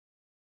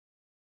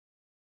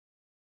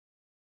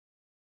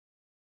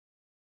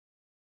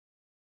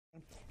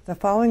The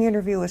following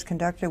interview was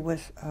conducted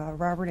with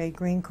Robert A.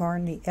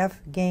 Greenkorn, the F.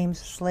 Games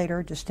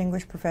Slater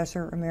Distinguished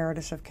Professor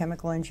Emeritus of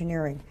Chemical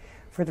Engineering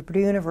for the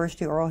Purdue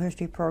University Oral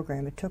History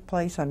Program. It took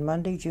place on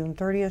Monday, June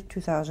 30th,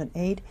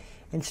 2008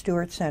 in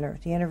Stewart Center.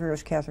 The interviewer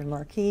is Katherine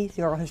Markee,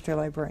 the Oral History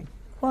Librarian.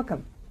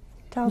 Welcome.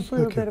 Tell us a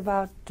little bit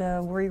about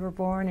where you were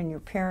born and your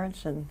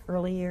parents and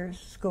early years,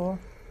 school.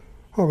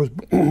 I was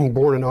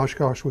born in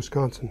Oshkosh,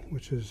 Wisconsin,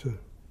 which is a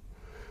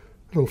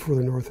little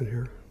further north than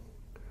here.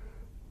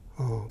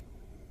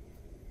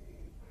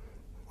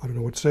 I don't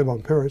know what to say about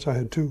my parents. I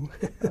had two.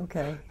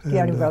 Okay. Do you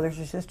have any brothers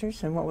or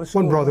sisters? And what was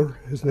school? One brother.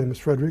 His name is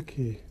Frederick.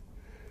 He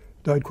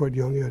died quite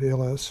young. He had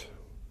ALS.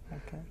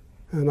 Okay.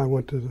 And I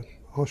went to the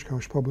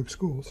Oshkosh Public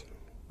Schools.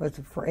 Was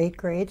it for 8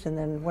 grades? And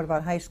then what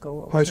about high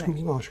school? High school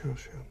in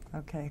Oshkosh, yeah.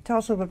 Okay. Tell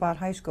us a little bit about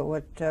high school.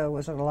 What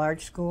was it a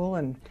large school,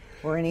 and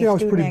were any Yeah, it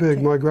was pretty big.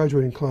 activities? My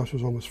graduating class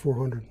was almost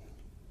 400.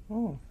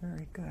 Oh,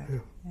 very good. Yeah.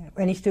 Yeah.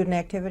 Any student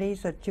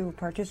activities that you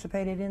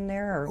participated in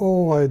there? Or?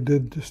 Oh, I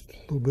did just a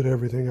little bit of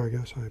everything, I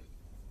guess. I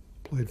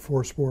played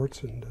 4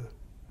 sports and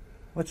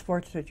What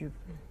sports did you?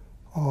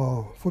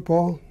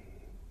 football,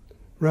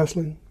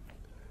 wrestling,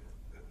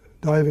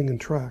 diving,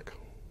 and track.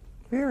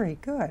 Very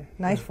good.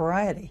 Nice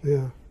variety.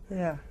 Yeah.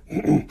 Yeah.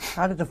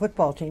 How did the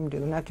football team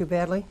do? Not too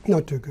badly?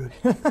 Not too good.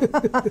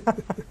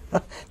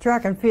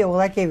 Track and field, well,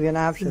 that gave you an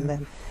option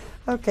then.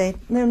 Okay.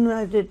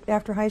 Then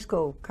after high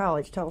school,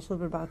 college, tell us a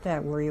little bit about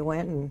that, where you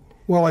went and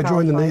Well, I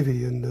joined the college life.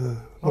 Navy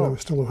when I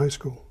was still in high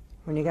school.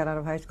 When you got out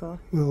of high school?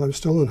 Well, I was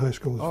still in high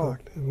school, in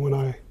fact. And when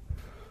I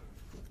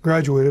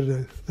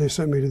graduated, they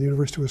sent me to the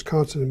University of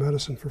Wisconsin in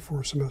Madison for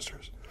 4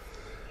 semesters.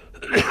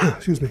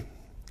 Excuse me.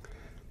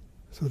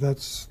 So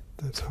that's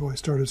how I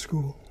started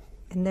school.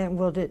 And then,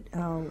 well,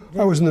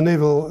 I was in the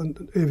Naval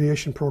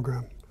Aviation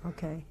Program.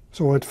 Okay.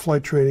 So I went to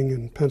flight training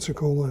in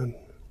Pensacola and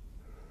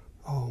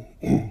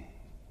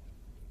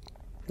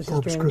This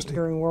Corpus is Christi.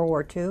 during World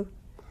War II?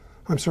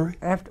 I'm sorry?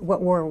 After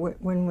what war?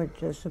 When would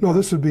this? No,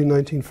 this would be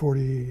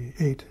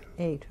 1948.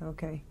 8.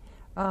 Okay.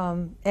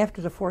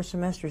 After the 4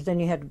 semesters, then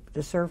you had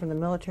to serve in the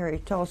military.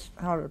 Tell us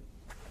how to.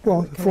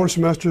 Well, 4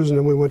 semesters, and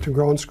then we went to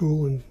ground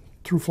school and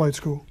through flight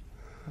school.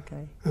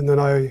 Okay. And then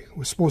I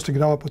was supposed to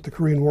get out, but the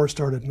Korean War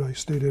started, and I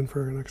stayed in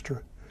for an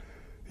extra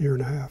year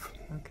and a half.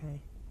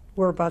 Okay.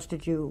 Whereabouts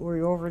were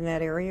you over in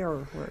that area,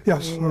 or where?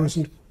 Yes, I was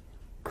in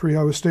Korea.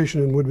 I was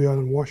stationed in Whidbey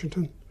Island,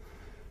 Washington,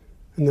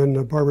 and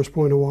then Barbers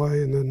Point,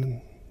 Hawaii, and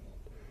then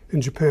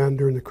in Japan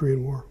during the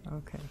Korean War.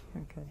 Okay.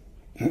 Okay.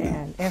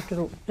 And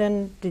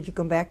then did you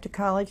come back to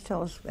college?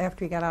 Tell us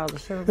after you got out of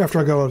the service. After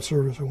I got out of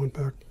service, I went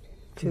back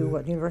to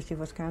what, University of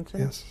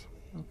Wisconsin? Yes.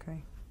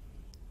 Okay.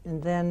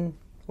 And then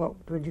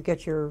what did you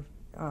get your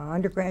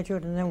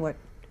undergraduate, and then what?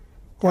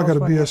 Well, I got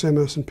a BS,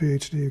 MS, and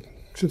PhD.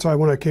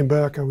 When I came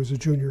back, I was a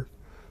junior.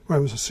 Well, I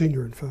was a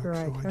senior, in fact,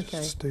 Right, so I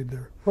just stayed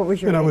there. What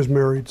was your and I was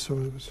married, so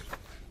it was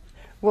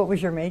What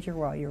was your major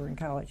while you were in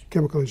college?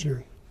 chemical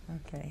engineering.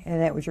 Okay. And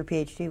that was your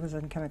PhD, was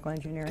in chemical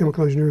engineering?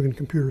 Chemical engineering and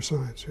computer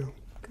science, yeah.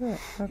 Good.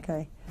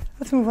 Okay.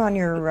 Let's move on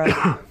your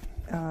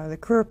the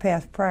career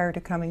path prior to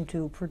coming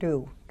to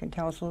Purdue. Can you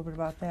tell us a little bit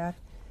about that?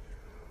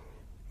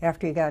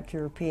 After you got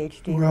your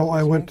PhD? Well,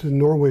 I went to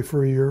Norway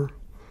for a year.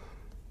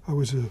 I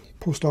was a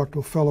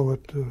postdoctoral fellow at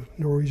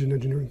Norwegian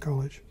Engineering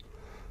College.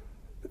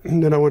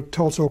 And then I went to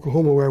Tulsa,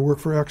 Oklahoma, where I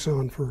worked for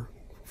Exxon for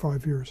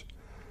 5 years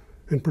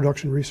in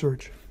production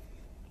research.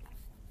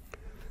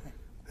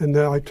 And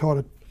then I taught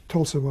at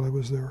Tulsa while I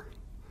was there.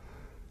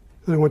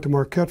 Then I went to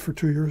Marquette for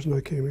 2 years, and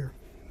I came here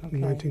in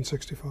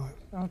 1965.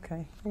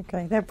 Okay,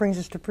 okay. That brings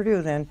us to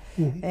Purdue then.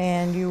 Mm-hmm.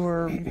 And you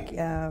were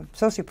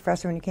associate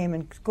professor when you came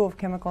in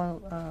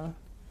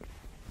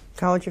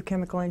College of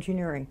Chemical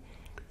Engineering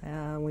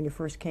when you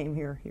first came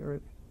here.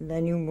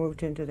 Then you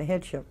moved into the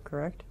headship,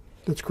 correct?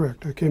 That's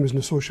correct. I came as an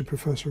associate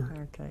professor.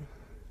 Okay.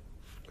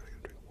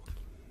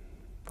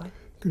 What?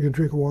 Can you get a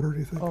drink of water, do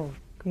you think? Oh,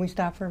 can we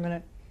stop for a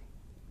minute?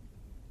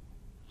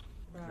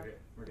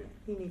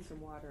 He needs some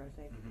water, I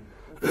think.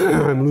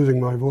 Mm-hmm. I'm losing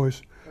my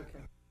voice. Okay.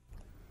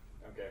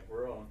 Okay,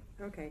 we're on.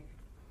 Okay.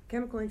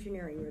 Chemical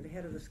engineering, you're the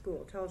head of the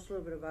school. Tell us a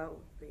little bit about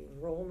the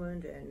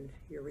enrollment and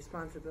your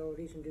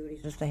responsibilities and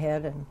duties as the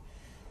head and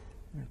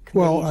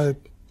Well, at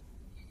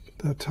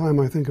that time,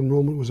 I think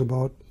enrollment was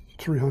about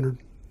 300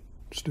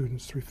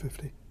 students,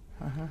 350.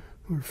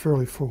 We were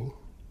fairly full.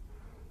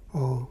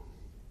 I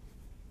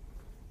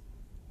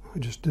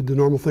just did the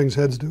normal things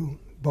heads do,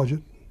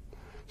 budget,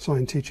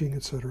 sign teaching,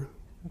 etc.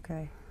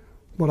 Okay.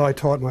 But I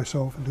taught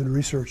myself and did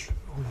research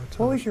all that time.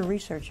 What was your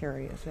research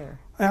areas there?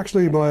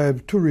 Actually, I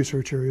have 2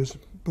 research areas,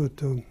 but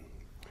the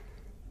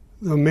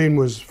main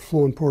was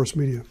flow and porous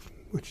media,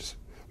 which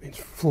means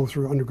flow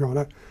through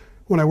underground.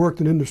 When I worked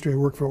in industry, I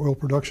worked for oil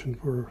production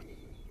for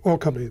oil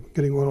company,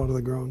 getting oil out of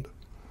the ground.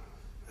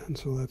 And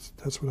so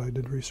that's what I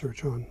did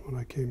research on when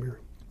I came here.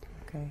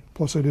 Okay.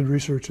 Plus I did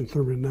research in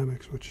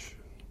thermodynamics, which...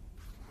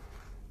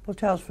 Well,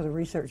 tell us for the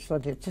research, so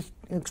just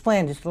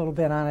explain just a little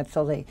bit on it,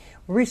 so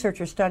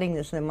researchers studying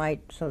this,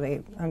 so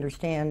they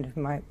understand,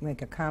 might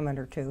make a comment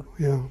or two.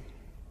 Yeah.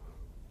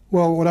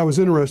 Well, what I was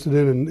interested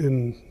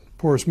in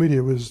porous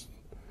media was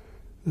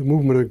the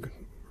movement of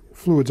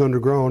fluids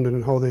underground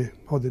and how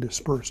they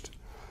dispersed,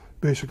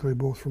 basically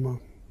both from a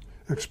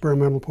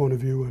experimental point of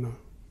view and a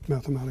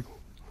mathematical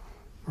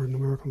or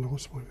numerical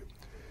analysis point of view.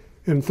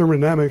 In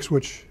thermodynamics,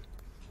 which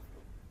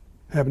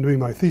happened to be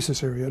my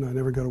thesis area, and I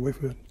never got away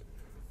from it,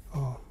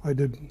 I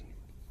did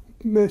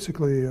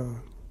basically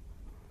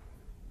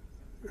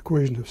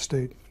equation of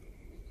state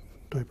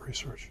type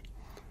research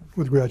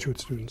with graduate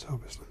students,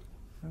 obviously.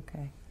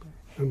 Okay.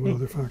 And with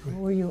other faculty.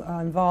 Were you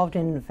involved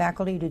in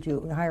faculty? Did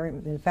you hire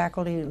in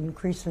faculty to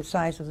increase the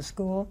size of the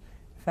school,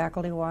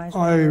 faculty-wise?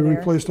 I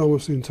replaced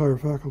almost the entire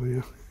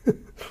faculty, yeah.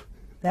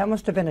 That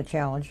must have been a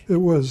challenge. It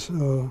was.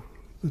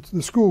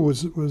 The school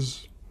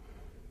was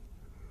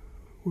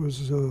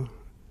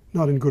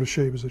not in good a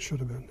shape as it should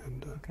have been.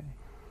 And Okay.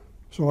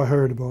 so I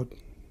hired about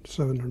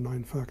 7 or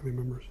 9 faculty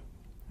members.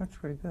 That's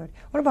pretty good.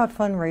 What about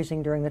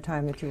fundraising during the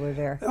time that you were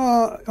there?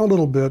 A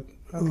little bit.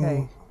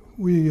 Okay.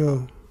 We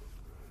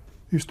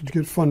used to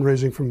get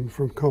fundraising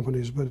from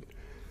companies, but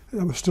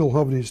that was still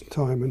Hovde's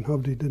time, and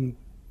Hovde didn't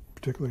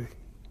particularly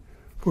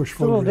push fundraising. It's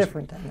a little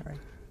different then, right?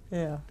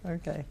 Yeah,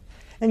 okay.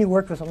 And you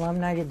worked with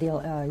alumni to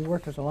deal, you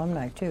worked with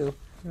alumni too.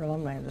 You're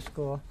alumni of the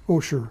school.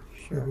 Oh, sure.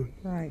 Sure,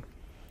 right.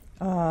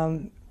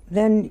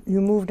 Then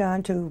you moved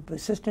on to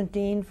assistant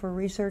dean for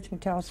research. Can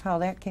you tell us how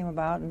that came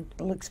about, and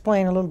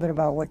explain a little bit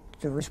about what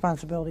the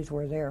responsibilities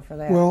were there for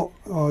that? Well,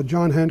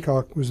 John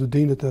Hancock was the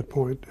dean at that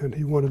point, and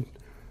he wanted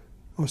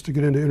us to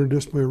get into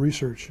interdisciplinary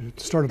research. It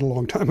started a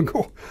long time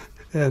ago,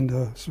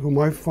 and so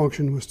my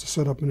function was to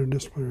set up an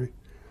interdisciplinary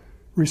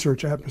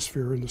research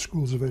atmosphere in the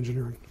schools of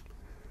engineering,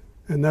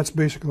 and that's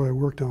basically what I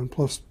worked on,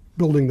 plus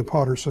building the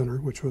Potter Center,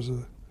 which was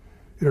a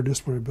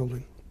interdisciplinary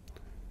building,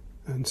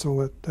 and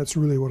so that's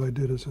really what I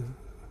did as a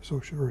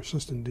associate or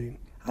assistant dean.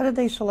 How did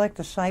they select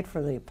the site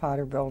for the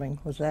Potter building?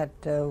 Was that?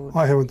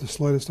 I haven't the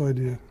slightest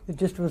idea. It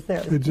just was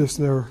there. It just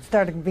there.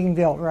 Started being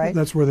built, right?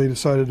 That's where they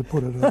decided to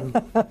put it.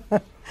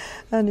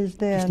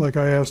 Understand. Just like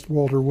I asked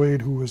Walter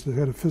Wade, who was the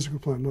head of physical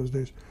plant in those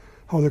days,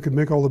 how they could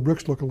make all the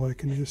bricks look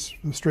alike, and he just,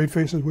 the straight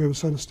faces, we have a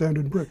set of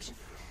standard bricks,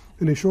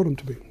 and he showed them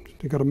to me.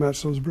 You got to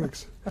match those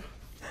bricks.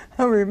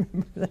 I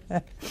remember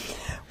that.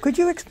 Could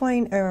you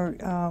explain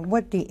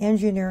what the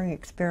engineering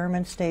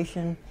experiment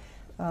station?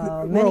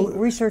 Many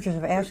researchers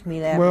have asked me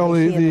that. Well,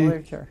 in the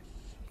literature.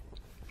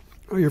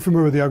 You're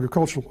familiar with the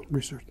agricultural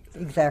research.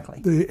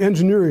 Exactly. The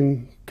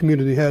engineering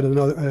community had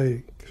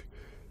a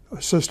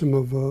system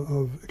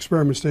of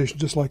experiment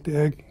stations just like the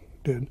ag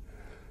did,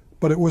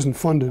 but it wasn't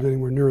funded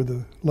anywhere near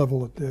the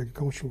level that the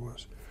agricultural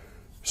was.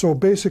 So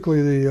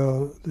basically,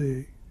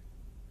 the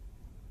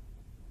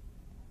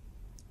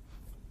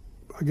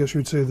I guess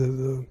you'd say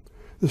the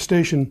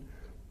station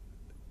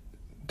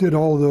did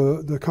all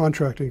the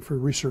contracting for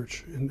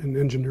research in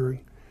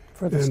engineering.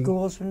 For the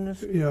schools in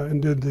this? Yeah,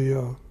 and did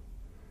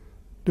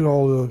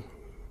all the,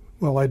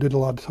 well, I did a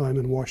lot of time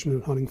in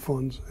Washington hunting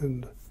funds,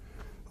 and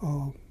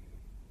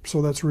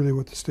so that's really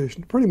what the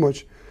station, pretty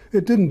much,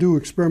 it didn't do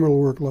experimental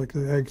work like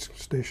the ag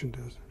station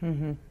does.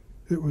 Mm-hmm.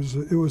 It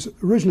was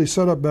originally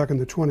set up back in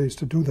the 20s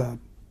to do that,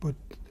 but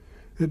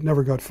it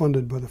never got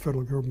funded by the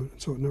federal government,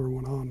 so it never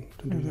went on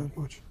to do that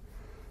much.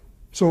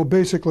 So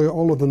basically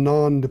all of the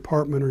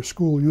non-department or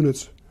school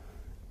units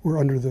were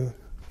under the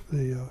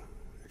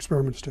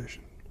experiment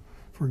station.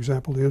 For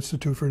example, the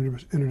Institute for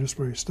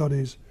Interdisciplinary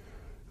Studies,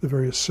 the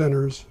various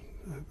centers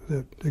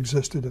that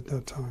existed at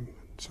that time,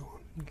 and so on.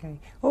 Okay.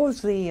 What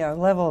was the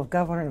level of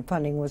government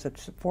funding? Was it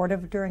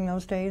supportive during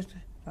those days?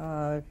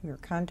 Your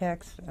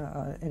contacts,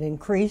 it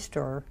increased,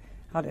 or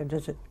how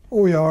does it?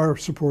 Oh yeah, our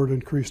support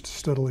increased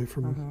steadily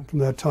from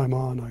that time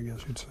on, I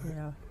guess you'd say.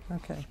 Yeah.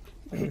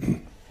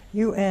 Okay.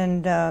 You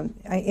and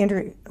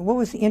what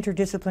was the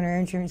interdisciplinary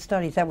engineering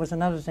studies? That was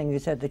another thing you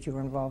said that you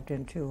were involved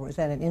in too. Was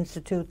that an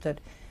institute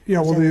that?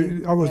 Yeah, well,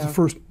 I was the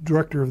first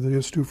director of the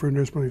Institute for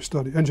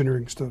Interdisciplinary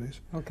Engineering Studies.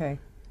 Okay.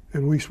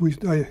 And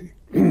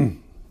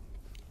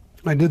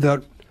I did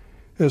that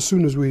as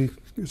soon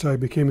as I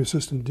became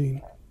assistant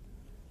dean.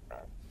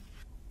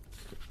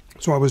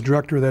 So I was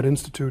director of that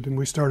institute, and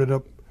we started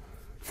up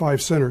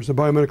 5 centers. The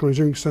Biomedical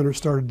Engineering Center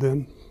started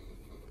then,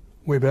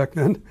 way back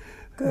then.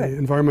 Good. The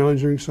Environmental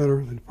Engineering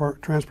Center, the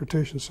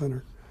Transportation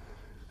Center,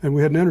 and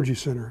we had an Energy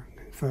Center.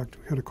 In fact,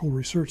 we had a Coal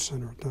Research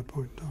Center at that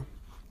point in time.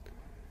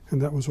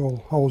 And that was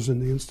all housed in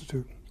the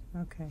institute.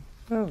 Okay.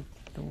 Oh.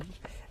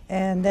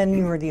 And then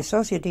you were the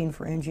associate dean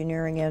for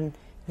engineering, and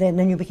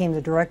then you became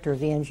the director of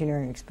the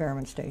engineering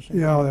experiment station.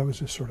 Yeah, that was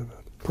just sort of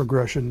a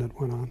progression that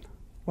went on.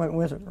 Went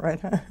with it,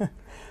 right?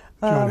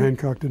 John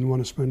Hancock didn't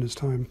want to spend his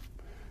time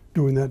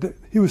doing that.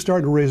 He was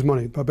starting to raise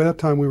money, but by that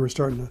time we were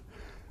starting to,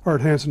 Art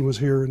Hansen was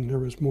here, and there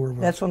was more of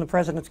a... That's when the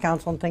President's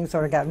Council and things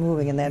sort of got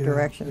moving in that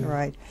direction,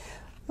 right?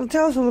 Well,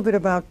 tell us a little bit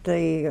about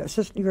your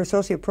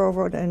associate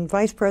provost and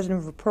vice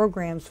president of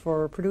programs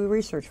for Purdue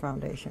Research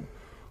Foundation.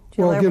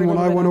 Well, again, when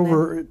I went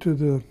over to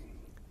the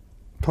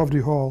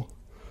Hovde Hall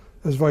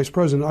as vice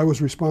president, I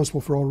was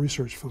responsible for all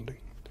research funding.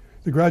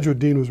 The graduate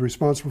dean was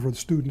responsible for the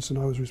students, and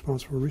I was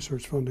responsible for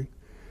research funding.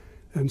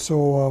 And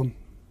so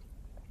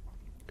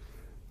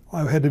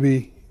I had to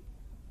be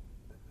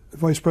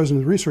vice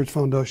president of the Research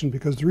Foundation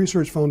because the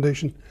Research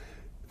Foundation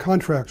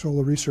contracts all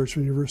the research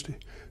from the university.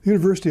 The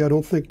university, I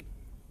don't think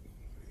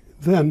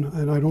then,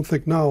 and I don't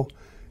think now,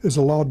 is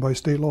allowed by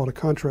state law to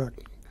contract.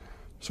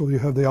 So you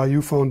have the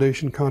IU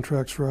Foundation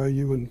contracts for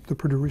IU and the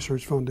Purdue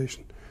Research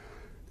Foundation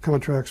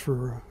contracts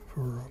for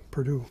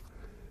Purdue.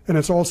 And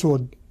it's also a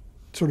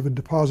sort of a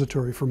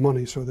depository for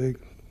money, so they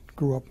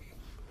grew up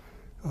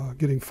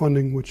getting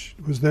funding, which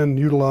was then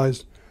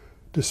utilized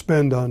to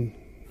spend on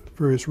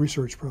various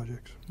research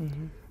projects.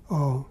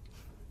 Mm-hmm.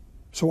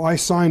 So I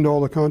signed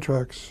all the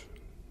contracts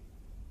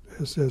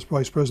as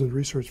vice president of the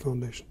Research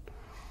Foundation.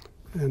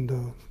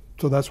 And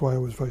so that's why I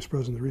was vice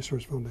president of the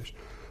Research Foundation.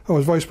 I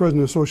was vice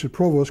president and associate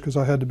provost because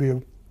I had to be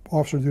an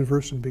officer of the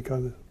university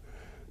because,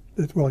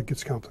 it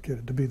gets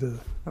complicated to be the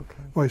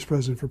vice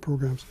president for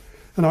programs.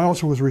 And I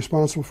also was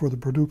responsible for the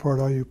Purdue part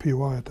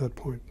IUPUI at that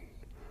point.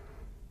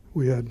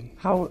 We had...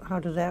 How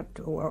did that,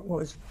 what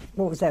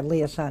was that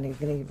liaison?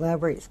 Can you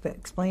elaborate,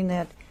 explain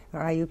that,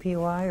 or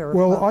IUPUI? Or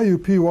well,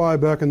 IUPUI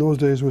back in those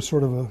days was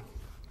sort of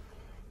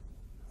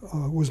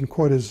wasn't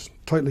quite as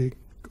tightly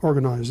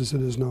organized as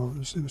it is now.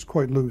 It was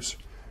quite loose.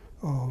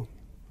 There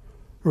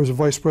was a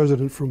vice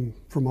president from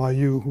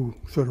IU who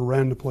sort of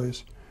ran the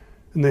place,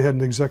 and they had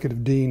an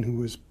executive dean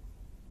who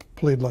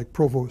played like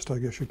provost, I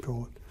guess you'd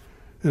call it.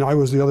 And I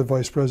was the other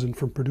vice president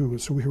from Purdue,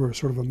 so we were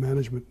sort of a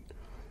management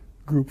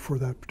group for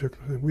that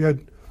particular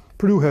thing.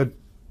 Purdue had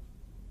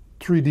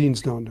 3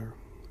 deans down there,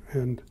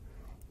 and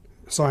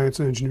science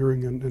and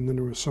engineering, and then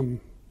there was some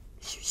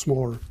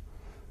smaller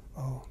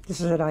this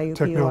is at IUPUI?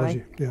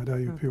 Technology, yeah, at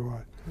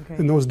IUPUI. Okay.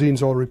 And those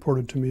deans all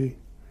reported to me,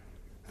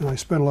 and I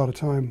spent a lot of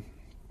time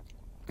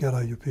at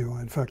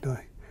IUPUI. In fact,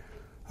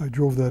 I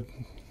drove that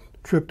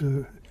trip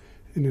to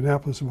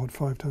Indianapolis about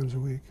 5 times a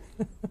week.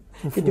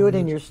 You could do it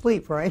in your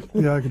sleep, right?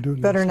 Yeah, I could do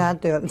it. Better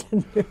not do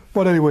it.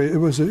 But anyway, it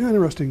was an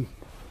interesting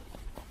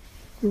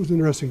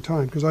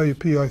time because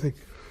IUP, I think,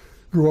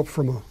 grew up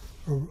from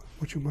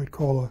what you might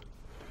call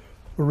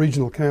a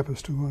regional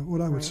campus to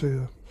what I would say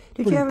a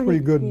pretty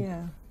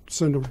good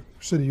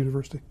city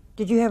university.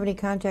 Did you have any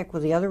contact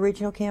with the other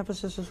regional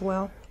campuses as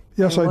well?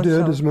 Yes, I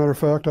did. As a matter of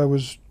fact, I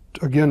was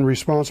again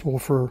responsible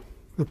for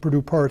the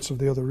Purdue parts of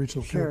the other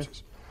regional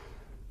campuses.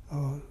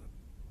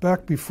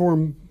 Back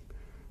before,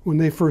 when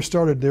they first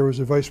started, there was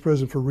a vice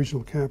president for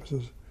regional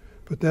campuses,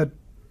 but that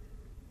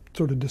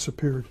sort of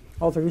disappeared.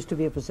 Oh, there used to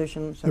be a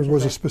position? There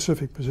was a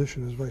specific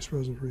position as vice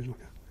president for regional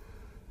campus.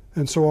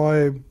 And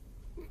so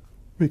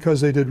because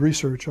they did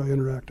research, I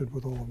interacted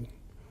with all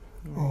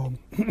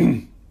of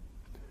them.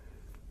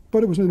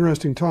 But it was an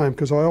interesting time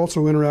because I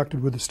also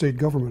interacted with the state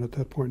government at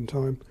that point in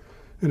time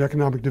in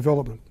economic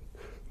development.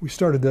 We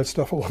started that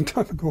stuff a long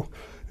time ago.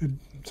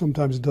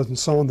 Sometimes it doesn't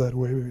sound that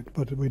way,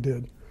 but we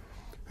did.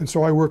 And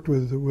so I worked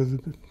with the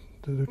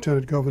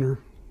lieutenant governor,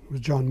 who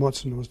was John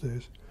Mutz in those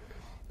days,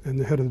 and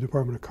the head of the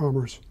Department of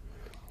Commerce.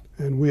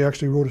 And we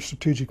actually wrote a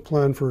strategic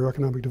plan for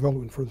economic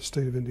development for the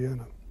state of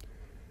Indiana.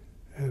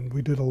 And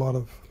I did a lot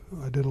of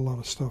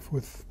stuff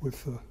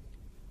with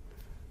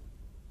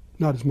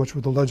not as much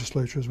with the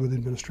legislature as with the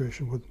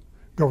administration, with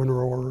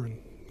Governor Orr and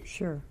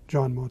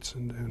John Mutz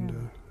and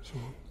so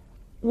on.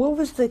 What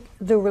was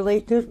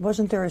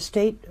wasn't there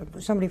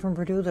somebody from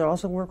Purdue that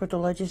also worked with the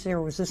legislature,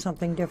 or was this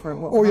something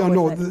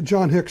different?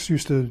 John Hicks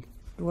used to,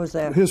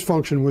 his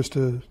function was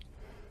to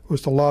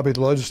lobby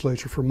the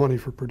legislature for money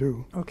for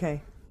Purdue.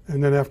 Okay.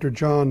 And then after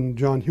John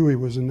Huey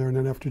was in there, and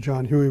then after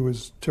John Huey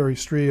was Terry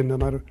Stree, and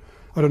then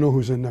I don't know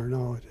who's in there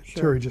now.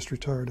 Terry just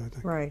retired, I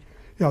think. Right.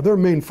 Yeah, their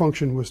main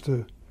function was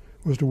to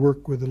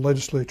work with the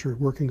legislature,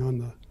 working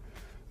on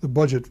the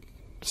budget,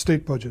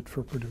 state budget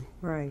for Purdue.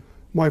 Right.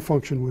 My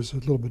function was a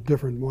little bit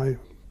different.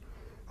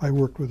 I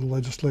worked with the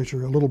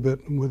legislature a little bit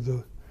and with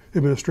the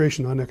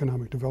administration on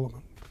economic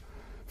development.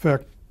 In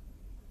fact,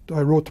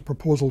 I wrote the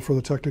proposal for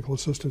the technical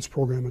assistance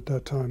program at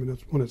that time, and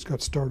that's when it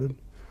got started.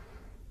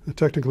 The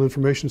Technical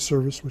Information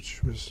Service,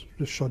 which was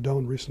just shut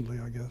down recently,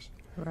 I guess.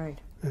 Right.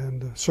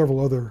 And several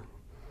other,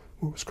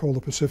 what was called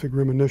the Pacific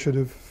Rim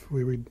Initiative.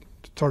 We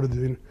started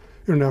the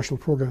international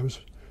programs.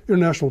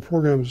 International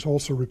programs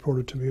also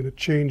reported to me, and it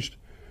changed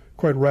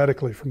quite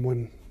radically from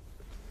when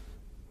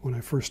I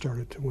first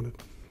started to when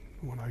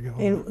I got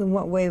on. In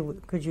what way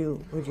would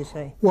you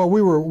say? Well,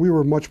 we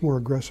were much more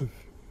aggressive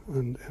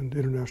in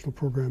international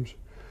programs.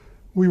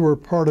 We were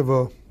part of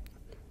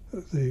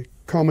the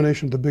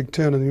combination of the Big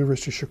Ten and the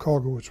University of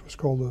Chicago, which was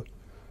called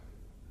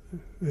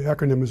the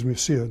acronym is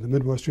MUSEA, the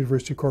Midwest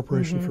University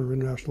Corporation for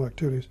International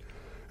Activities,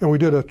 and we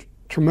did a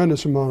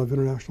tremendous amount of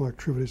international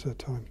activities at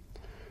that time.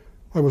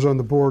 I was on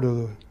the board of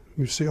the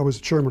MUSEA. I was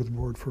the chairman of the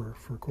board for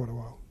quite a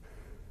while,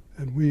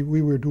 and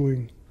we were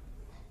doing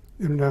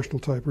international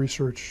type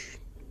research,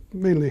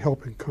 mainly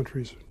helping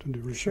countries to do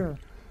research. Sure.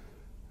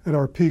 At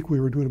our peak,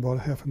 we were doing about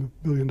 $500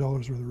 million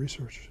worth of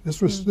research.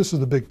 This is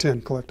the Big Ten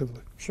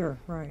collectively. Sure,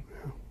 right.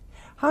 Yeah.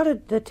 How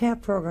did the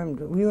TAP program,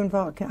 were you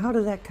involved, how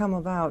did that come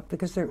about?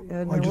 Because I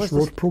just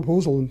wrote a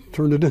proposal and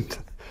turned it in to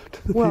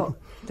the people.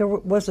 There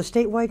was a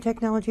statewide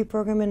technology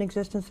program in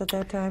existence at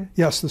that time?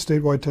 Yes, the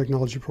statewide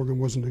technology program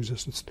was in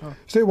existence. Oh.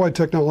 Statewide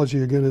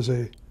technology, again, is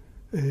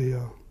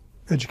a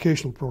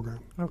educational program.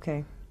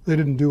 Okay. They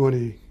didn't do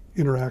any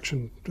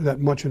that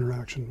much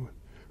interaction with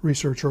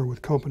research or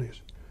with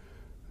companies.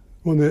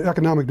 When the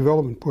economic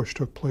development push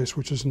took place,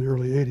 which is in the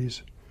early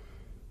 80s,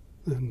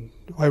 then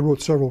I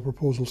wrote several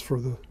proposals for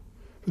the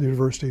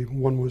university.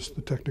 One was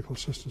the technical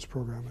assistance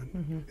program,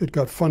 and it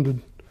got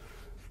funded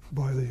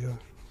by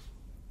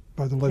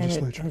the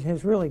legislature. And it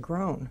has really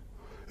grown.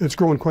 It's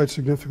grown quite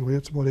significantly.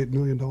 It's about $8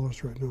 million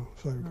right now,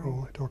 as I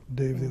recall. I talked to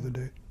Dave the other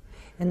day.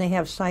 And they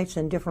have sites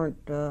in different...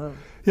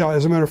 Yeah,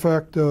 as a matter of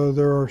fact,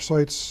 there are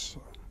sites...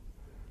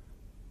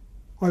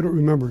 I don't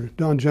remember.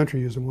 Don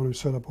Gentry is the one who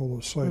set up all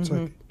those sites.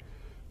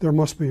 There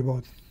must be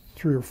about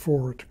 3 or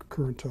 4 at the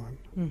current time.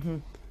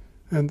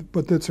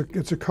 But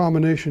it's a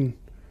combination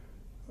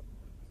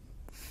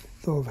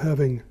of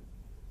having,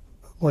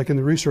 like in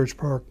the research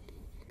park,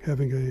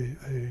 having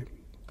a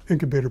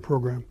incubator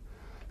program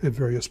at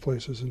various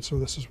places, and so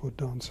this is what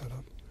Don set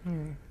up.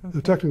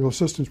 The technical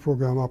assistance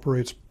program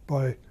operates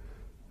by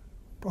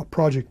a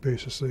project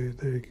basis.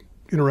 They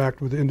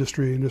interact with the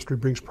industry. Industry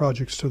brings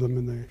projects to them,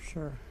 and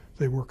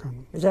they work on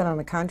them. Is that on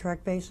a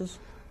contract basis?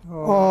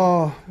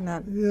 Or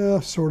not? Yeah,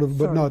 sort of,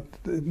 but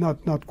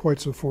not quite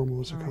so formal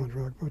as a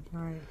contract, but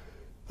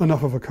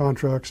enough of a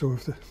contract so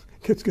if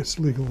it gets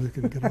legal, they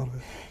can get out of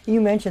it. You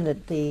mentioned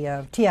that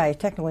the TI,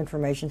 Technical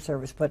Information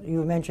Service, but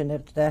you mentioned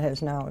that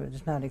does not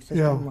exist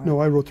anymore.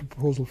 No, I wrote the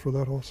proposal for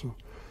that also.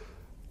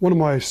 One of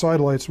my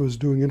sidelights was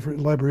doing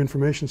library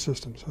information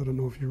systems. I don't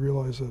know if you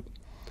realize that.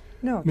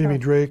 No. Mimi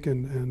Drake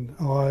and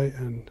I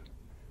and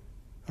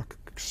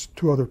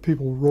 2 other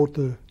people wrote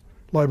the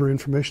library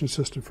information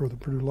system for the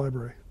Purdue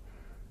Library.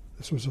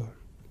 This was a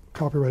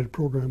copyrighted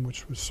program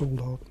which was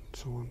sold out and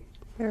so on.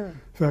 Sure.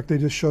 In fact, they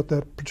just shut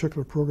that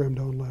particular program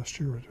down last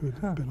year. It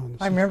had been on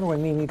the I remember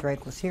when Mimi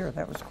Drake was here.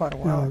 That was quite a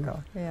while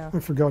ago. Yeah.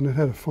 I've forgotten. It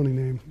had a funny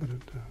name, but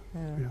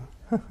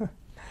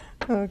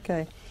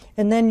Okay.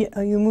 And then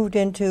you moved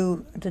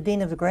into the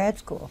dean of the grad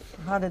school.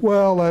 How did?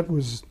 Well, I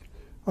was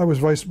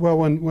vice. Well,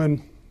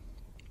 when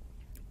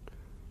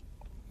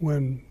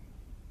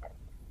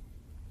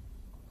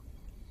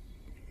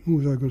who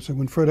was I going to say?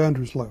 When Fred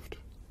Andrews left.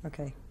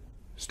 Okay.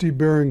 Steve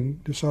Bering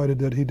decided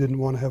that he didn't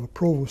want to have a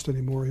provost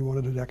anymore. He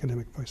wanted an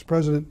academic vice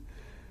president,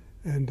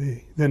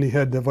 and then he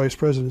had the vice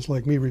presidents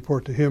like me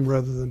report to him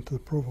rather than to the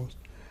provost.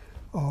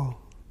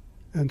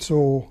 And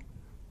so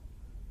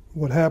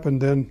what happened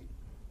then,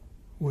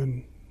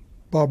 when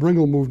Bob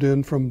Ringel moved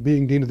in from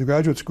being dean of the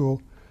graduate school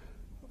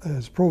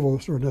as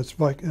provost, or as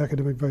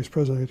academic vice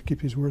president, I have to keep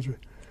these words right,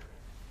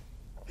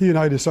 he and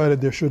I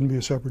decided there shouldn't be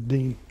a separate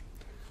dean.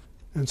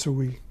 And so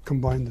we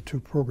combined the 2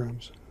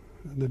 programs,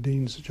 the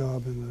dean's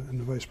job and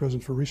the vice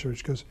president for research,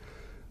 because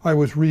I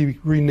was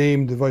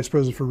renamed the vice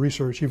president for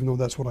research, even though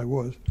that's what I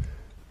was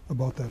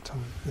about that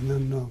time. And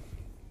then,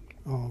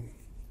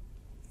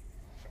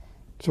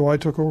 so I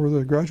took over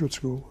the graduate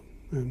school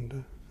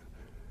and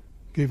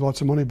gave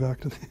lots of money back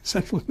to the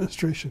central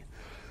administration.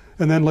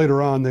 And then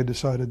later on, they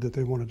decided that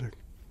they wanted to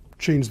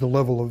change the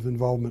level of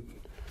involvement,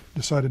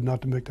 decided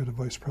not to make that a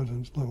vice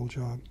president's level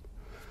job.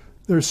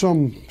 There's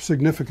some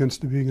significance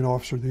to being an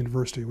officer of the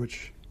university,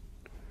 which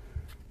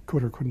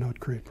could or could not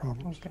create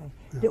problems. Okay.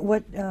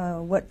 Yeah.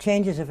 What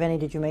changes, if any,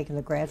 did you make in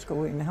the grad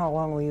school, and how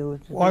long were you?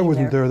 Well, I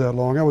wasn't there that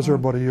long. I was there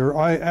about a year.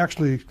 I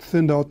actually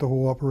thinned out the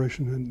whole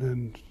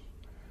operation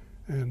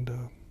and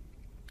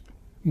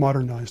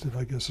modernized it,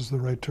 I guess is the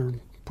right term.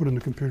 Put in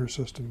the computer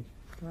system.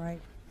 Right.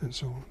 And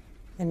so on.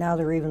 And now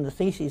even the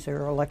theses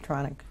are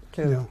electronic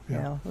too.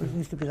 Yeah. It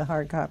used to be the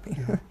hard copy.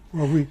 Yeah.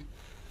 Well, we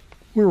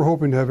were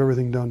hoping to have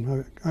everything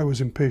done. I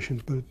was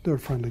impatient, but they're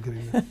finally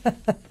getting there.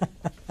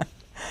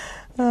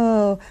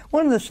 Oh,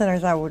 one of the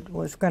centers I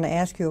was going to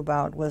ask you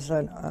about was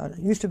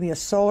used to be a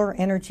Solar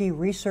Energy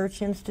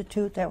Research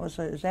Institute.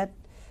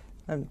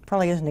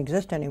 Probably doesn't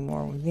exist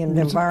anymore. The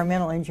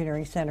Environmental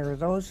Engineering Center. Are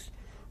those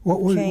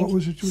what was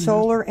it?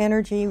 Solar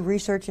Energy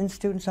Research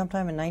Institute,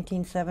 sometime in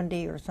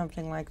 1970 or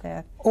something like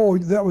that. Oh,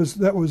 that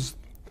was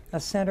a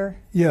center.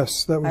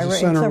 Yes, that was a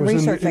center.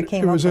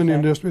 It was in the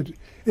industry.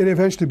 It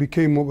eventually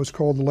became what was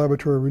called the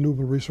Laboratory of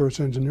Renewable Resource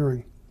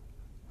Engineering.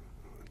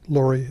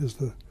 LORRE is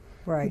the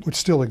which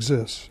still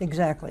exists.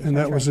 Exactly. And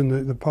that was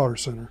in the Powder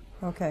Center.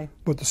 Okay.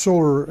 But the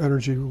solar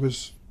energy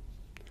was,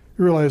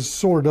 you realize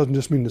solar doesn't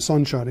just mean the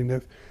sun shining.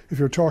 If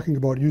you're talking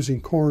about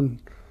using corn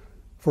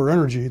for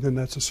energy, then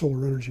that's a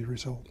solar energy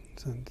result.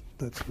 And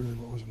that's really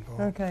what was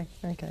involved. Okay.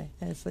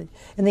 I see.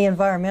 And the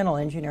Environmental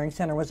Engineering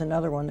Center was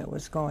another one that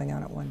was going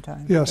on at one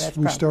time. Yes,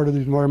 we started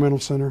the Environmental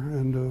Center.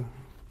 And,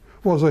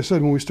 well, as I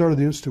said, when we started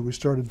the Institute, we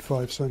started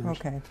 5 centers.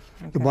 Okay.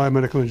 The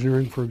biomedical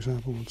engineering, for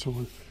example, and so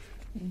on.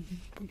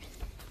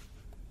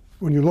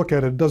 When you look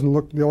at it, it doesn't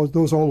look,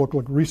 those all look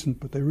like recent,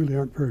 but they really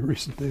aren't very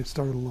recent. They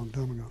started a long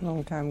time ago. A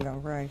long time ago,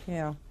 right,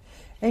 yeah.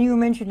 And you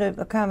mentioned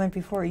a comment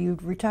before, you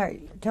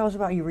retired. Tell us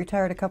about you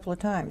retired a couple of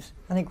times.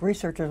 I think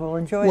researchers will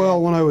enjoy that.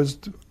 Well, when I was,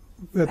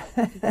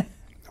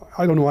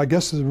 I don't know, I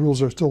guess the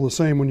rules are still the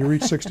same. When you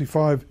reach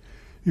 65,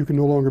 you can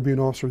no longer be an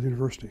officer of the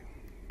university,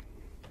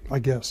 I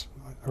guess.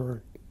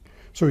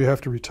 So you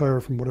have to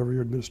retire from whatever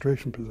your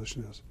administration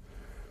position is.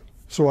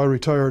 So I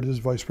retired as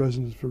vice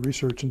president for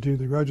research and dean of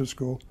the graduate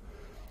school.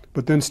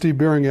 But then Steve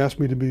Bering asked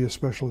me to be a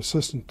special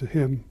assistant to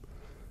him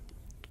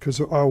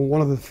because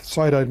one of the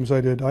side items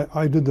I did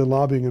the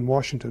lobbying in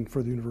Washington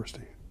for the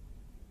university.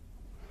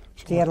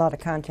 So you had a lot of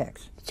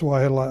contacts. So I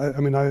had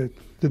I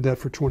did that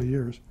for 20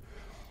 years.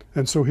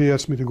 And so he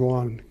asked me to go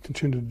on and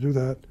continue to do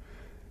that.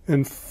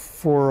 And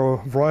for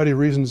a variety of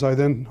reasons, I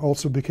then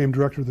also became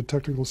director of the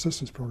technical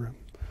assistance program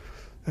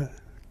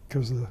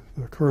because the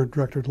current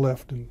director had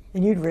left. And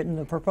you'd written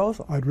the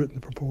proposal. I'd written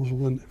the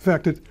proposal. And in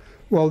fact,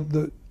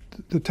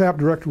 the TAP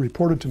director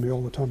reported to me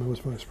all the time I was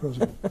vice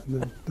president.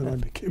 And then I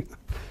became,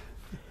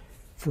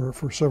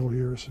 for several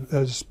years,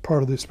 as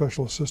part of the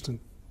special assistant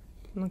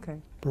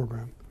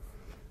program.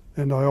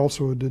 And I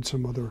also did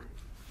some other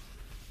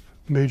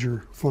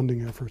major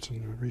funding efforts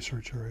in the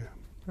research area.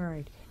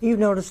 Right. You've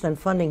noticed then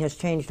funding has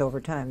changed over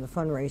time. The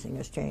fundraising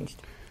has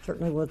changed,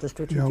 certainly with the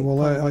strategic plan.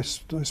 Well, I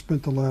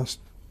spent the last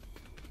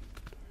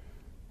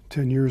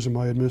 10 years of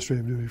my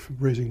administrative duty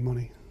raising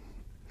money.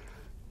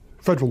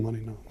 Federal money,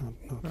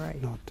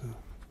 not.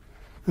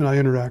 And I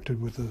interacted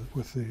with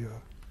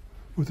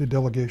the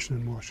delegation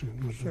in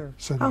Washington. With sure.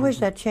 The How has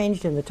that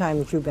changed in the time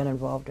that you've been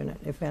involved in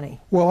it, if any?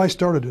 Well, I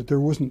started it. There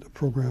wasn't a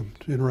program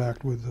to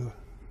interact with the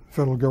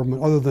federal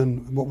government other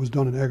than what was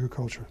done in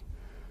agriculture.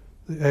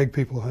 The ag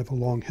people have a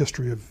long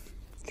history of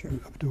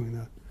doing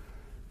that.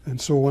 And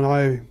so when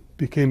I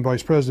became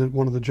vice president,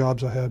 one of the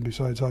jobs I had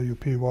besides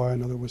IUPUI,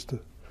 another was to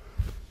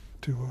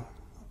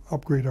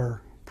upgrade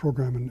our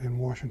program in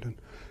Washington.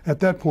 At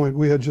that point,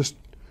 we had just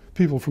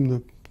people from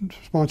the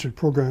sponsored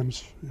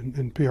programs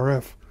in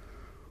PRF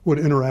would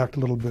interact a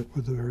little bit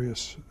with the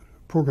various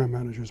program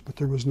managers, but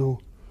there was no,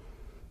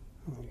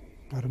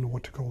 I don't know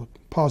what to call it,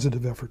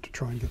 positive effort to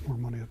try and get more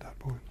money at that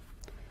point.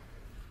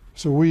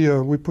 So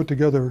we put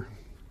together,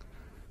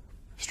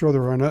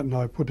 Strother Arnett and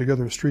I put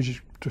together a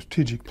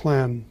strategic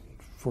plan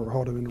for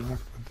how to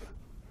interact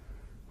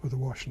with the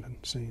Washington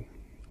scene.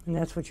 And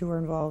that's what you were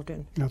involved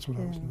in? That's what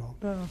I was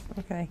involved in. Oh,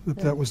 okay.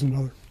 That was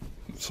another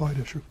side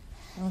issue.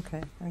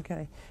 Okay.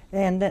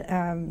 And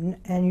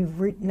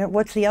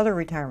what's the other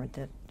retirement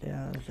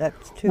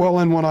that's too? Well,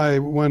 and when I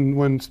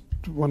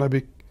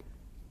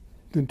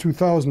in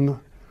 2000,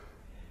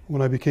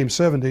 when I became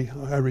 70,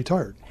 I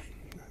retired,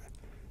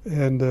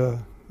 and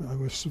I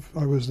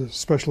was the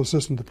special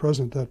assistant to the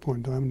president at that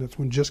point in time, and that's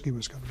when Jiske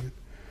was coming in.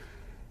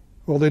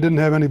 Well, they didn't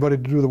have anybody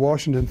to do the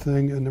Washington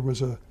thing, and there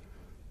was a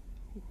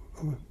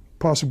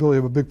possibility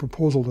of a big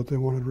proposal that they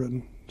wanted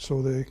written,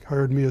 so they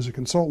hired me as a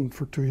consultant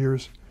for 2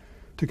 years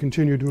to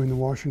continue doing the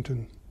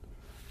Washington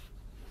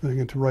thing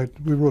and to write.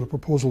 We wrote a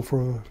proposal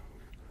for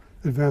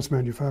advanced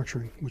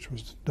manufacturing, which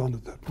was done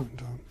at that point in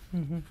time.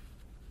 Mm-hmm.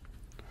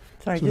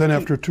 So then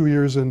after 2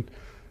 years, and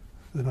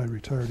then I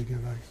retired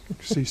again. I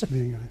ceased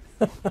being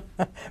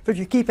But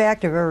you keep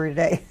active every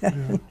day.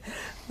 Yeah.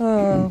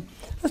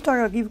 Let's talk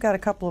about, you've got a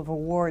couple of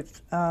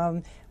awards.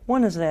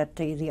 One is that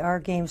the R.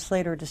 Games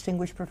Slater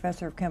Distinguished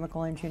Professor of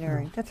Chemical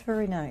Engineering. Yeah. That's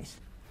very nice.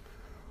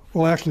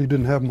 Well, actually, you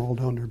didn't have them all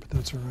down there, but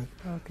that's all right.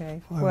 Okay.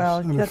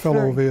 I'm a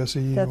fellow of ASE.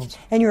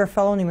 And you're a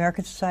fellow in the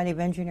American Society of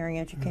Engineering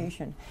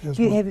Education.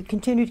 Yeah, have you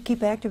continued to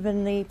keep active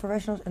in the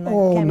professionals?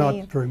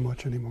 Not very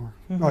much anymore.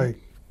 Mm-hmm.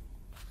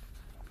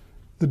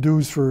 The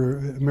dues for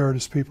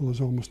emeritus people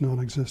is almost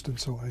non-existent,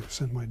 so I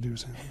send my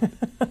dues in.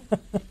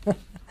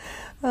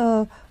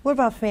 What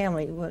about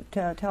family?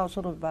 Tell us a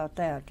little about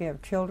that. Do you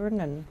have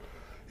children?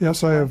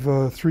 Yes, I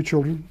have 3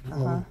 children,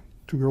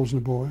 2 girls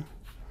and a boy.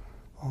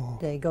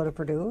 They go to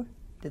Purdue?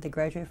 Did they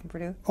graduate from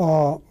Purdue?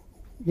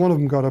 One of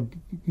them got a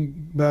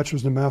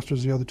bachelor's and a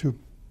master's. The other 2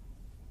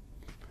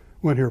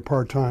 went here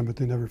part-time, but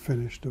they never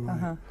finished.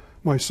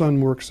 My son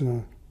works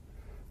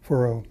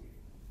for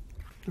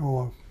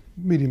a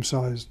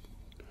medium-sized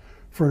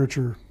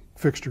furniture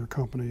fixture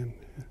company, and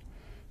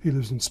he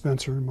lives in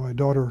Spencer. My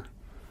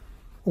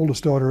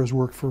oldest daughter has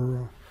worked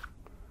for,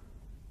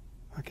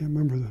 I can't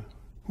remember,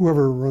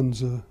 whoever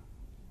runs,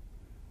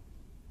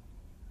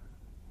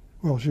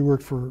 she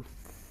worked for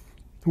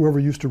whoever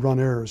used to run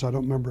Ayers. I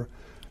don't remember.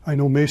 I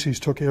know Macy's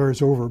took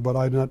Ayers over, but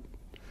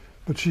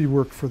she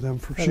worked for them.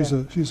 She's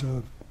a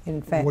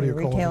what do you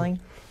call retailing?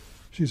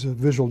 She's a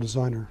visual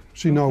designer.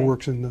 She now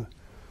works in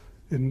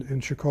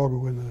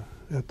Chicago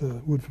at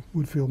the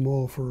Woodfield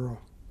Mall for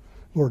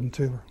Lord and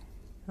Taylor.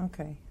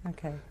 Okay.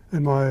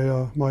 And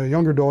my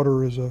younger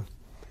daughter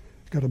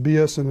got a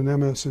BS and an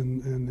MS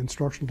in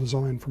instructional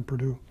design from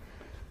Purdue,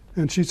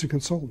 and she's a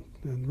consultant.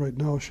 And right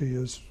now she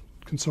is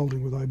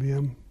consulting with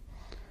IBM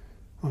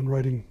on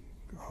writing,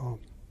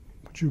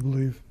 would you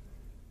believe,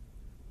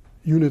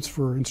 units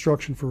for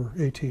instruction for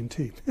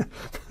AT&T. I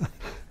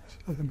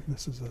mean,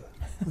 this is a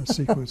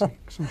sequencing.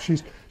 So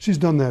she's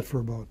done that for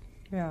about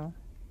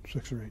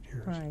 6 or 8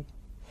 years. Right.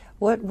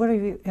 What are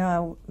you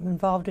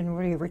involved in?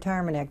 What are your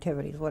retirement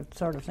activities? What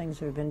sort of things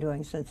have you been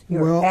doing since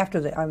you're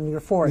your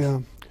fourth? Yeah.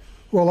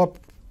 Well,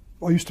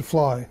 I used to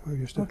fly. I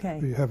used to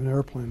have an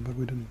airplane, but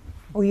we didn't.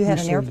 Oh, you had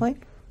an airplane?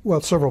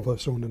 Well, several of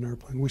us owned an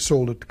airplane. We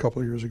sold it a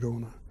couple of years ago,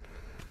 and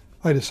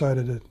I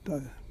decided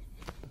that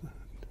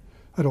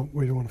we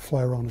don't want to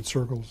fly around in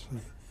circles.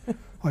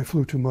 I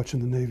flew too much in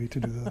the Navy to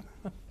do that.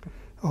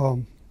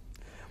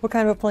 What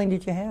kind of a plane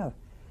did you have?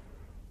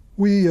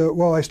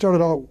 Well, I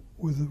started out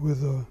with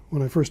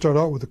when I first started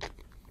out with the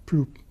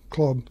Purdue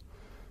club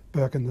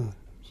back in the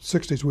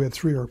 60s, we had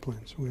 3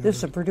 airplanes. This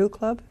is a Purdue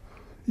club?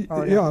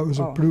 Yeah, it was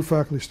a Purdue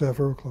Faculty Staff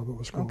Aero Club, it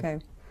was called. Okay.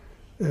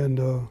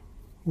 And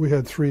we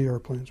had 3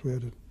 airplanes. We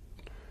had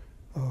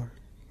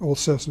old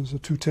Cessnas, a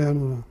 210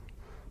 and a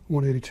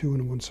 182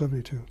 and a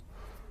 172.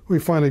 We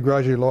finally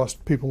gradually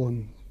lost people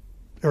in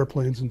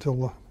airplanes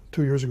until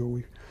 2 years ago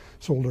we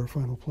sold our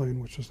final plane,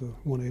 which was the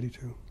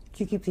 182. Did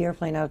you keep the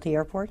airplane out at the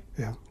airport?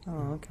 Yeah.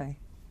 Oh, okay.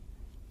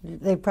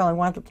 They probably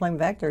want the plane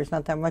back there. There's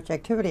not that much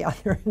activity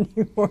out there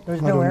anymore.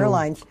 There's no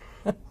airlines.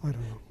 I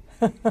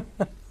don't know.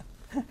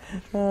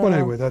 But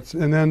anyway,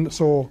 and then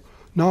so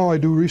now I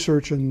do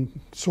research in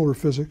solar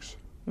physics.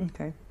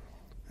 Okay.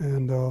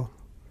 And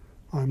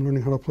I'm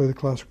learning how to play the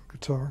classical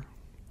guitar.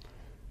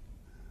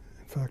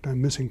 In fact,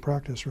 I'm missing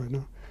practice right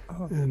now.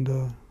 Oh.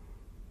 And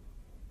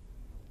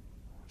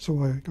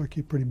so I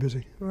keep pretty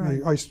busy.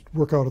 Right. I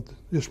work out at the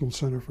Ishmael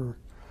Center for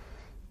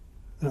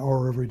an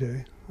hour every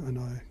day.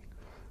 And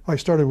I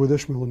started with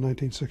Ishmael in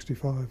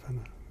 1965 in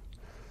a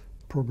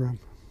program.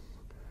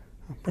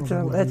 That's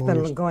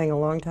been going a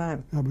long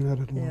time. I've been at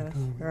it a long Yes,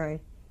 time. right.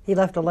 He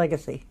left a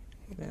legacy.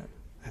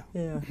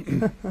 Yeah.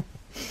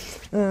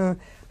 Yeah.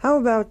 How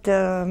about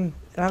an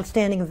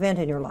outstanding event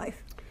in your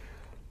life?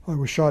 I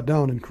was shot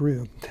down in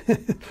Korea.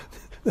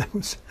 That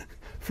was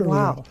fairly.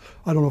 Wow.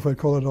 I don't know if I'd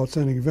call it an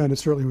outstanding event. It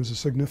certainly was a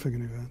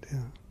significant event. Yeah.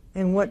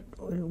 And what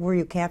were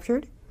you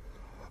captured?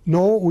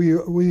 No, we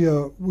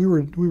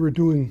were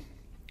doing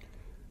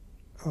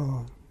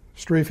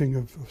strafing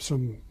of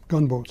some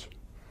gunboats.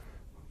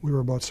 We were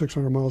about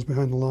 600 miles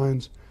behind the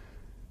lines,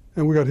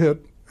 and we got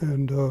hit.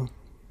 And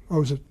I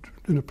was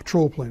in a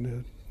patrol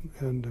plane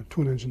and a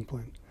twin-engine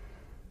plane,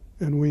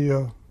 and we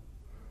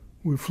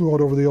flew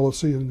out over the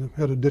LOC and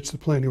had to ditch the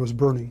plane. It was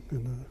burning,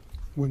 and the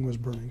wing was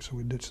burning, so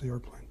we ditched the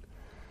airplane.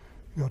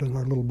 Got in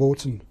our little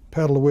boats and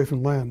paddled away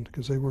from land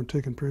because they weren't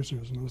taking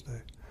prisoners in those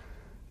days.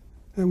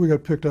 And we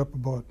got picked up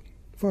about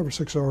 5 or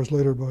 6 hours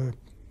later by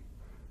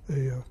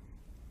a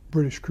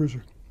British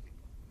cruiser.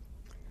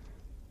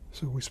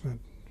 So we spent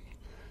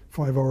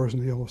 5 hours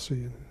in the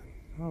LOC.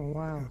 Oh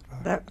wow!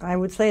 I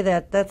would say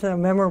that's a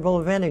memorable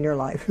event in your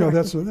life. Yeah,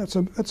 that's one of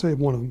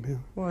them. Yeah.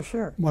 Well,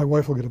 sure. My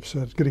wife will get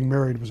upset. Getting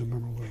married was a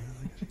memorable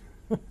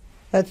event.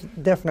 That's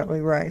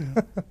definitely right.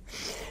 Yeah.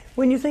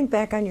 When you think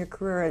back on your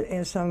career,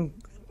 as some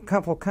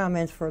couple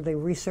comments for the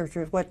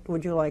researchers, what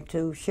would you like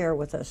to share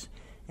with us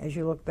as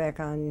you look back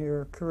on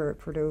your career at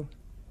Purdue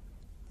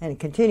and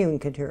continuing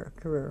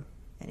career?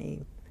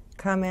 Any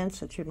comments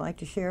that you'd like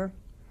to share?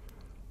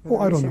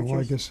 Well, I don't know.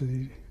 I guess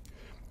I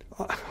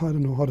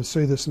don't know how to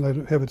say this and I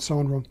don't have it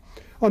sound wrong.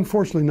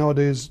 Unfortunately,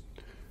 nowadays,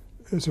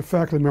 as a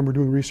faculty member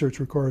doing research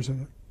requires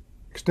an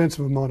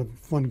extensive amount of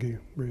fund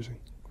raising.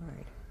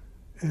 Right.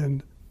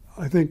 And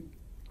I think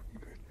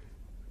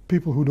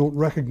people who don't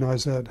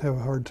recognize that have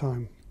a hard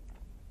time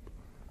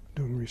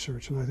doing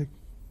research. And I think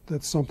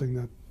that's something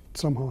that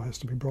somehow has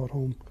to be brought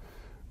home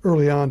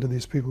early on to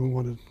these people who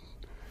wanted.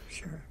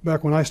 Sure.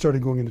 Back when I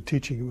started going into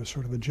teaching, it was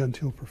sort of a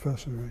genteel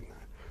professor. Right?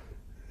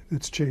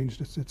 It's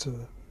changed.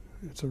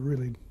 It's a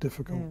really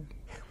difficult.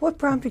 Yeah. What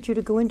prompted you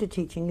to go into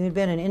teaching? You had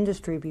been in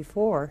industry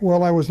before.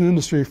 Well, I was in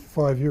industry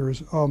for 5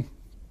 years. I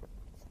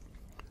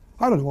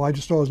don't know. I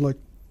just always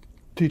liked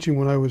teaching.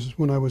 When I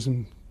was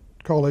in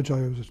college,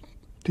 I was a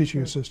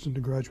teaching assistant,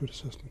 a graduate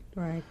assistant.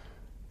 Right.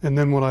 And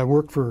then when I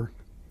worked for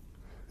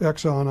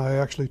Exxon, I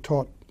actually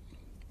taught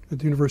at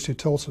the University of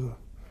Tulsa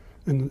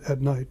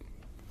at night,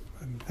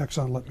 and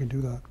Exxon let me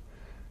do that.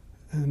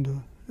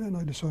 And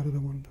I decided I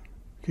wanted to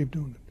keep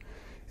doing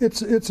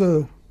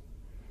it.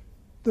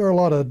 There are a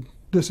lot of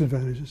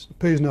disadvantages. The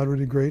pay is not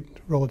really great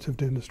relative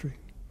to industry.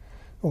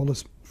 All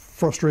this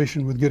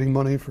frustration with getting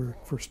money for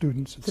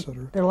students, et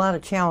cetera. There are a lot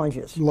of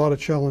challenges. A lot of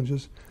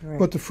challenges, right.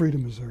 But the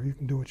freedom is there. You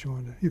can do what you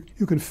want to.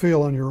 You can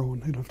fail on your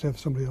own. You don't have to have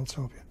somebody else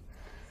help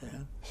you. Yeah.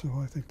 So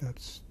I think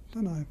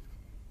and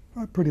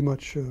I pretty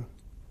much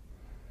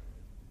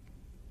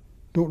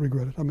don't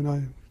regret it. I mean,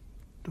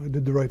 I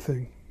did the right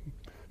thing.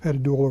 Had to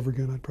do all over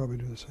again, I'd probably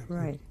do the same thing.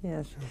 Right,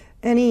 yes. Yeah.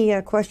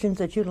 Any questions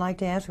that you'd like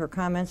to ask or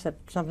comments,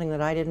 something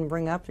that I didn't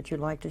bring up that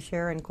you'd like to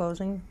share in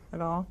closing at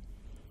all?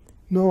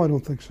 No, I don't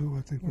think so.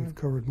 I think we've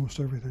covered most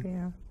everything.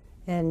 Yeah.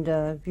 And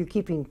you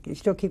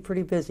still keep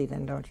pretty busy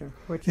then, don't you?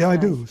 Yeah, I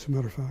do, as a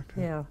matter of fact.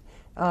 Yeah.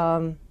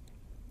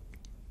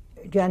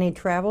 Johnny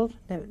traveled?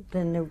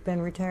 Then you've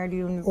been retired?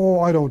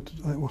 Oh, I don't.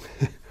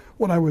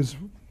 When I was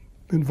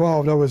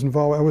involved, I was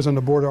on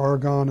the board of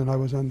Argonne, and I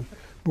was on the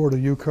board of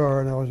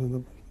UCAR, and I was in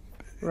the.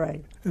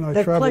 Right. And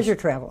That's pleasure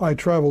travel. I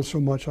traveled so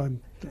much, I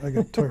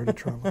got tired of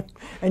traveling.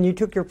 And you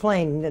took your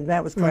plane, and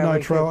that was traveling.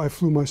 And I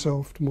flew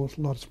myself to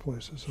lots of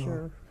places. So.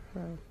 Sure.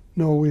 Right.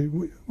 No,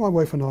 my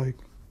wife and I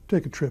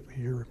take a trip a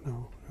year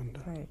now, and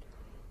right.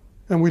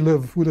 And we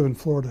live in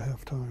Florida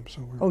half time,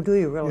 so we're. Oh, do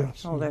you really?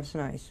 Yes. Oh, that's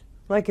nice.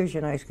 Well, that gives you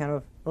a nice kind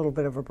of little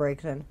bit of a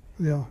break then.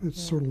 Yeah,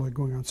 it's sort of like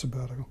going on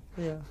sabbatical.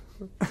 Yeah.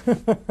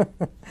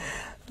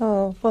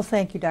 Oh, well,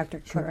 thank you, Dr.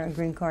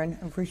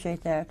 Greenkorn. I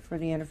appreciate that for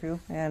the interview,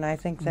 and I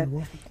think that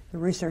the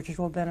researchers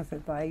will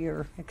benefit by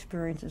your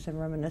experiences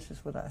and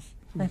reminiscences with us.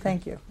 I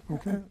thank you.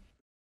 Okay.